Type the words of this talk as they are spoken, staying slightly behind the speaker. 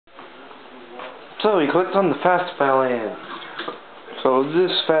So he clicked on the fast Felion. So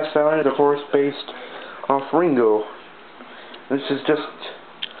this fast Felion is of course based off Ringo. This is just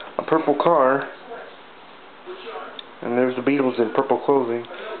a purple car, and there's the Beatles in purple clothing,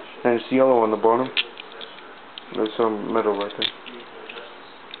 and it's yellow on the bottom. There's some metal right there.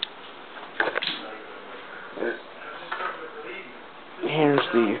 Here's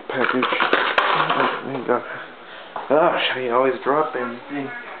the package. Gosh, I always drop everything.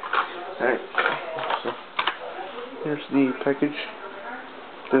 Alright, so here's the package.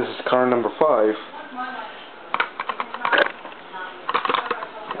 This is car number 5.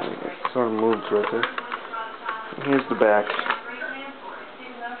 It sort of moved right there. And here's the back.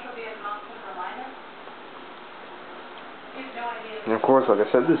 And of course, like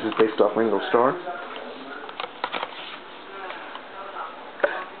I said, this is based off Ringo Starr.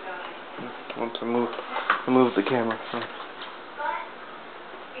 I want to move the camera.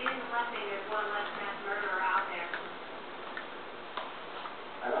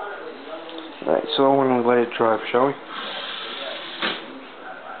 Alright, so I want to let it drive, shall we?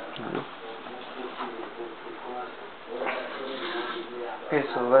 Okay,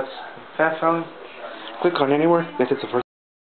 so let's fast Felion. Click on anywhere that hits the first